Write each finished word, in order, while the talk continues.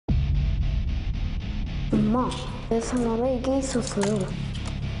엄마, 내 생활에 이게 있었어요.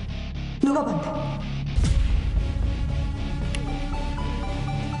 누가 봤는데?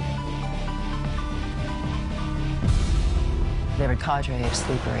 They were a cadre of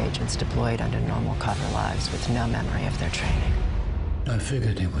sleeper agents deployed under normal cover lives with no memory of their training. I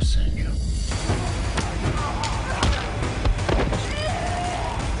figured he would send you.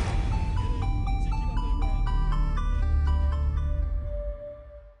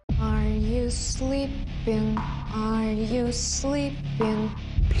 Are you sleeping? Are you sleeping?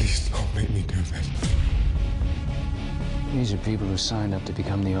 Please don't make me do this. These are people who signed up to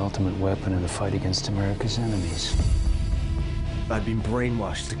become the ultimate weapon in the fight against America's enemies. I've been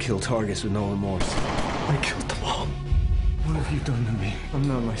brainwashed to kill targets with no remorse. I killed them all. What have you done to me? I'm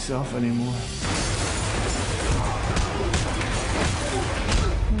not myself anymore.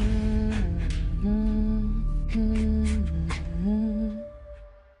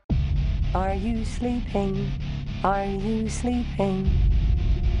 Are you sleeping? Are you sleeping?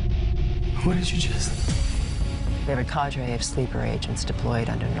 What did you just... They were a cadre of sleeper agents deployed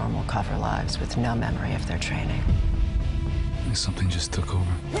under normal cover lives with no memory of their training. Like something just took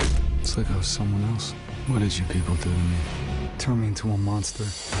over. It's like I was someone else. What did you people do to me? Turn me into a monster.